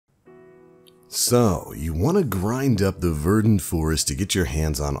So, you want to grind up the verdant forest to get your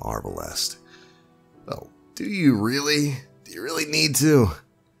hands on Arbalest. Oh, do you really? Do you really need to?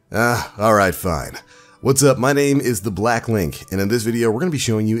 Alright, fine. What's up, my name is the Black Link, and in this video we're going to be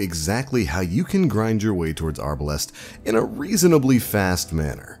showing you exactly how you can grind your way towards Arbalest in a reasonably fast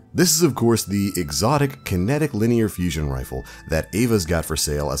manner. This is of course the exotic kinetic linear fusion rifle that Ava's got for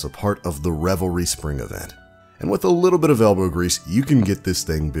sale as a part of the Revelry spring event. And with a little bit of elbow grease, you can get this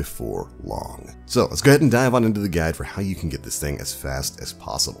thing before long. So let's go ahead and dive on into the guide for how you can get this thing as fast as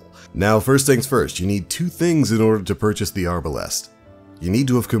possible. Now, first things first, you need two things in order to purchase the Arbalest. You need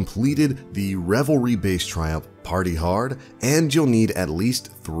to have completed the Revelry base triumph Party Hard, and you'll need at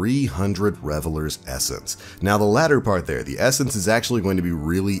least 300 Reveler's Essence. Now the latter part there, the Essence is actually going to be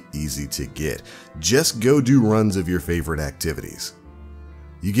really easy to get. Just go do runs of your favorite activities.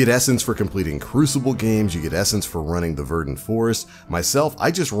 You get Essence for completing Crucible games, you get Essence for running the Verdant Forest. Myself, I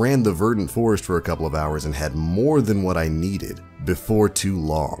just ran the Verdant Forest for a couple of hours and had more than what I needed before too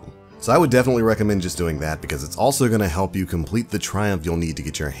long. So I would definitely recommend just doing that because it's also going to help you complete the triumph you'll need to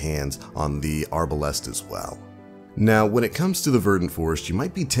get your hands on the Arbalest as well. Now, when it comes to the Verdant Forest, you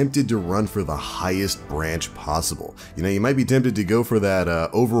might be tempted to run for the highest branch possible. You might be tempted to go for that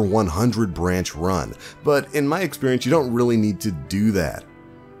over 100 branch run, but in my experience, you don't really need to do that.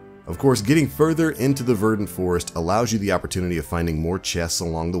 Of course, getting further into the Verdant Forest allows you the opportunity of finding more chests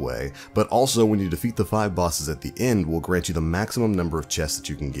along the way, but also when you defeat the 5 bosses at the end will grant you the maximum number of chests that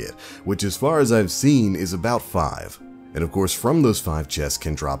you can get, which as far as I've seen is about 5. And of course, from those 5 chests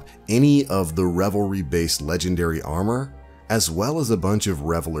can drop any of the Revelry-based legendary armor, as well as a bunch of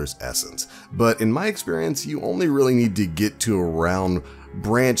Reveler's Essence. But in my experience, you only really need to get to around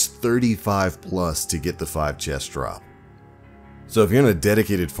branch 35 plus to get the 5 chests drop. So if you're in a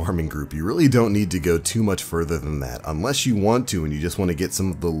dedicated farming group, you really don't need to go too much further than that, unless you want to and you just want to get some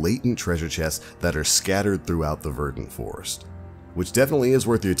of the latent treasure chests that are scattered throughout the Verdant Forest. Which definitely is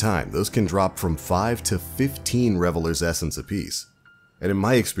worth your time. Those can drop from 5 to 15 Reveler's Essence apiece. And in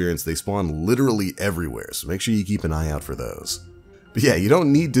my experience, they spawn literally everywhere, so make sure you keep an eye out for those. But yeah, you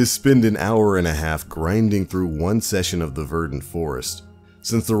don't need to spend an hour and a half grinding through one session of the Verdant Forest,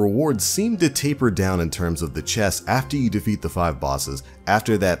 since the rewards seem to taper down in terms of the chests after you defeat the 5 bosses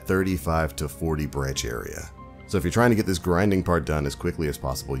after that 35 to 40 branch area. So if you're trying to get this grinding part done as quickly as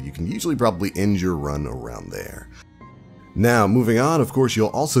possible, you can usually probably end your run around there. Now, moving on, of course, you'll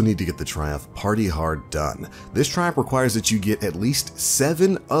also need to get the Triumph Party Hard done. This triumph requires that you get at least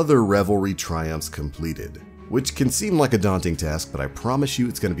 7 other Revelry triumphs completed, which can seem like a daunting task, but I promise you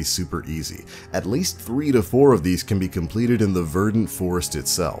it's going to be super easy. At least 3 to 4 of these can be completed in the Verdant Forest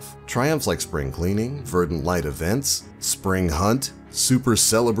itself. Triumphs like Spring Cleaning, Verdant Light Events, Spring Hunt, Super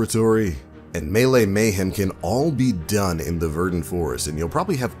Celebratory, and Melee Mayhem can all be done in the Verdant Forest, and you'll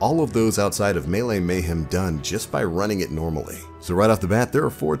probably have all of those outside of Melee Mayhem done just by running it normally. So right off the bat, there are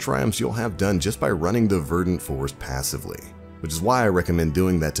 4 triumphs you'll have done just by running the Verdant Forest passively, which is why I recommend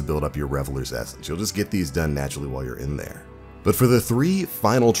doing that to build up your Reveler's Essence. You'll just get these done naturally while you're in there. But for the 3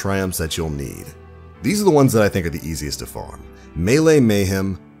 final triumphs that you'll need, these are the ones that I think are the easiest to farm: Melee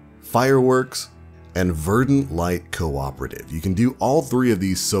Mayhem, Fireworks, and Verdant Light Cooperative. You can do all 3 of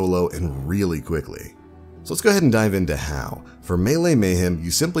these solo and really quickly. So let's go ahead and dive into how. For Melee Mayhem, you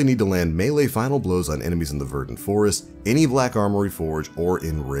simply need to land melee final blows on enemies in the Verdant Forest, any Black Armory Forge, or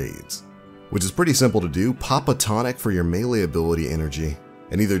in raids. Which is pretty simple to do. Pop a tonic for your melee ability energy,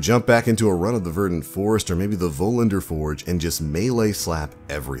 and either jump back into a run of the Verdant Forest or maybe the Volander Forge and just melee slap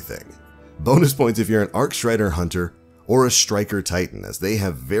everything. Bonus points if you're an Arc Strider Hunter or a Striker Titan, as they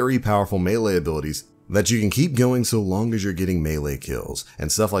have very powerful melee abilities that you can keep going so long as you're getting melee kills, and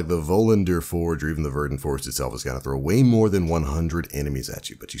stuff like the Volander Forge or even the Verdant Forest itself is going to throw way more than 100 enemies at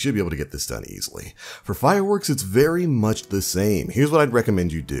you, but you should be able to get this done easily. For Fireworks, it's very much the same. Here's what I'd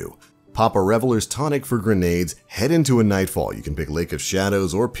recommend you do. Pop a Reveler's Tonic for grenades, head into a Nightfall. You can pick Lake of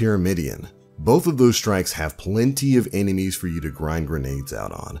Shadows or Pyramidion. Both of those strikes have plenty of enemies for you to grind grenades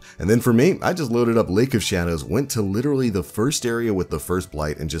out on. And then for me, I just loaded up Lake of Shadows, went to literally the first area with the first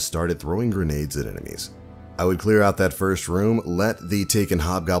blight, and just started throwing grenades at enemies. I would clear out that first room, let the taken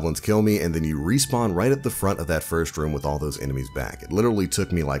hobgoblins kill me, and then you respawn right at the front of that first room with all those enemies back. It literally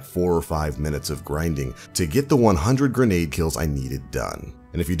took me like 4 or 5 minutes of grinding to get the 100 grenade kills I needed done.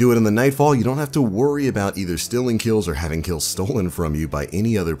 And if you do it in the Nightfall, you don't have to worry about either stealing kills or having kills stolen from you by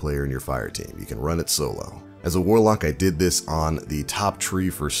any other player in your fire team. You can run it solo. As a Warlock, I did this on the top tree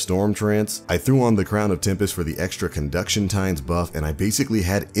for Storm Trance. I threw on the Crown of Tempest for the extra Conduction Tines buff, and I basically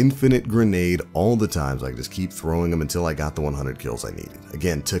had infinite grenade all the time, so I could just keep throwing them until I got the 100 kills I needed.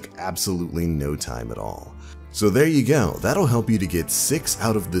 Again, took absolutely no time at all. So there you go, that'll help you to get 6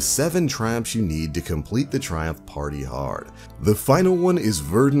 out of the 7 triumphs you need to complete the Triumph Party Hard. The final one is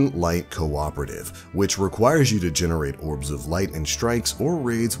Verdant Light Cooperative, which requires you to generate orbs of light and strikes or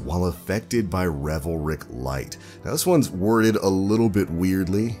raids while affected by Revelry light. Now this one's worded a little bit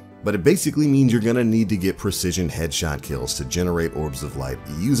weirdly, but it basically means you're gonna need to get precision headshot kills to generate orbs of light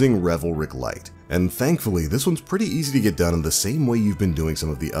using Revelry light. And thankfully, this one's pretty easy to get done in the same way you've been doing some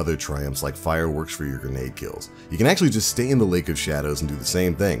of the other triumphs like fireworks for your grenade kills. You can actually just stay in the Lake of Shadows and do the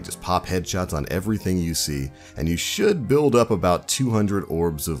same thing, just pop headshots on everything you see, and you should build up about 200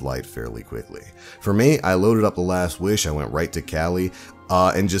 orbs of light fairly quickly. For me, I loaded up the Last Wish, I went right to Cali,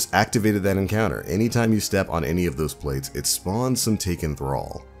 and just activated that encounter. Anytime you step on any of those plates, it spawns some Taken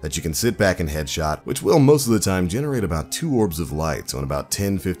Thrall that you can sit back and headshot, which will most of the time generate about 2 orbs of light, so in about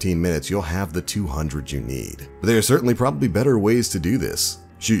 10-15 minutes you'll have the 200 you need. But there are certainly probably better ways to do this.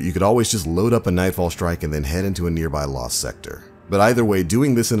 Shoot, you could always just load up a Nightfall Strike and then head into a nearby Lost Sector. But either way,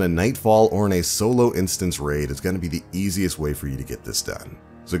 doing this in a Nightfall or in a solo instance raid is going to be the easiest way for you to get this done.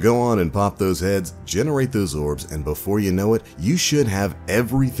 So go on and pop those heads, generate those orbs, and before you know it, you should have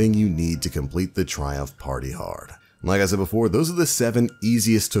everything you need to complete the Triumph Party Hard. Like I said before, those are the 7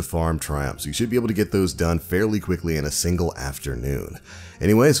 easiest to farm triumphs. You should be able to get those done fairly quickly in a single afternoon.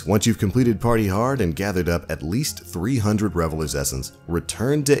 Anyways, once you've completed Party Hard and gathered up at least 300 Reveler's Essence,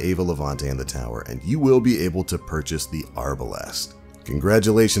 return to Ava Levante in the tower and you will be able to purchase the Arbalest.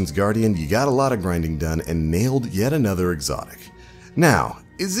 Congratulations, Guardian, you got a lot of grinding done and nailed yet another exotic. Now,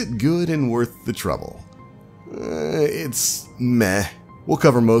 is it good and worth the trouble? It's meh. We'll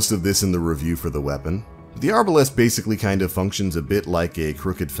cover most of this in the review for the weapon. The Arbalest basically kind of functions a bit like a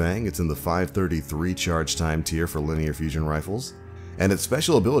Crooked Fang. It's in the 533 charge time tier for linear fusion rifles. And its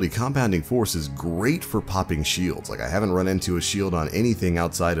special ability, Compounding Force, is great for popping shields. Like, I haven't run into a shield on anything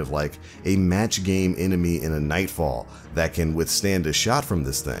outside of like a match game enemy in a Nightfall that can withstand a shot from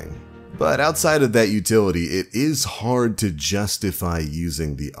this thing. But outside of that utility, it is hard to justify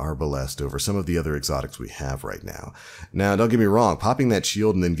using the Arbalest over some of the other exotics we have right now. Now, don't get me wrong, popping that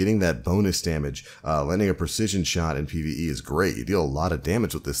shield and then getting that bonus damage, landing a precision shot in PvE is great. You deal a lot of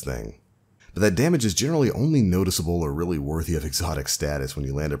damage with this thing. But that damage is generally only noticeable or really worthy of exotic status when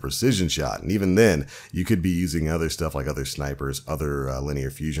you land a precision shot, and even then, you could be using other stuff like other snipers, other linear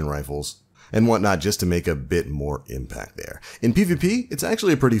fusion rifles, and whatnot just to make a bit more impact there. In PvP, it's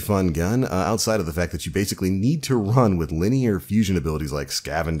actually a pretty fun gun, outside of the fact that you basically need to run with linear fusion abilities like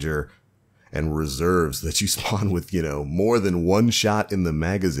Scavenger and Reserves that you spawn with, more than one shot in the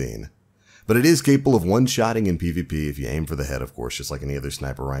magazine. But it is capable of one-shotting in PvP if you aim for the head, of course, just like any other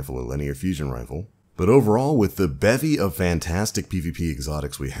sniper rifle or linear fusion rifle. But overall, with the bevy of fantastic PvP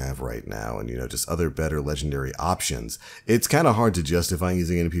exotics we have right now, and just other better legendary options, it's kind of hard to justify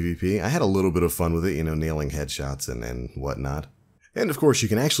using it in PvP. I had a little bit of fun with it, nailing headshots and whatnot. And of course, you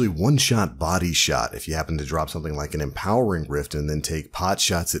can actually one-shot body shot if you happen to drop something like an Empowering Rift and then take pot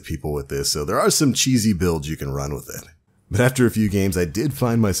shots at people with this, so there are some cheesy builds you can run with it. But after a few games, I did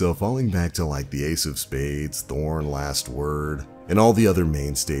find myself falling back to like the Ace of Spades, Thorn, Last Word, and all the other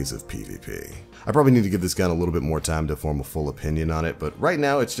mainstays of PvP. I probably need to give this gun a little bit more time to form a full opinion on it, but right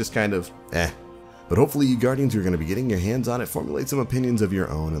now it's just kind of eh. But hopefully you Guardians who are going to be getting your hands on it, formulate some opinions of your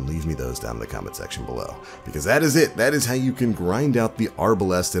own and leave me those down in the comment section below. Because that is it. That is how you can grind out the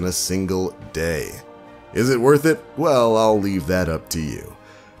Arbalest in a single day. Is it worth it? Well, I'll leave that up to you.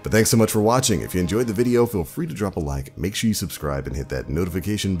 But thanks so much for watching. If you enjoyed the video, feel free to drop a like, make sure you subscribe and hit that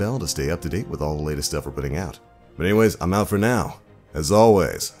notification bell to stay up to date with all the latest stuff we're putting out. But anyways, I'm out for now. As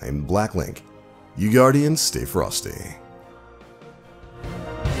always, I'm Black Link. You Guardians, stay frosty.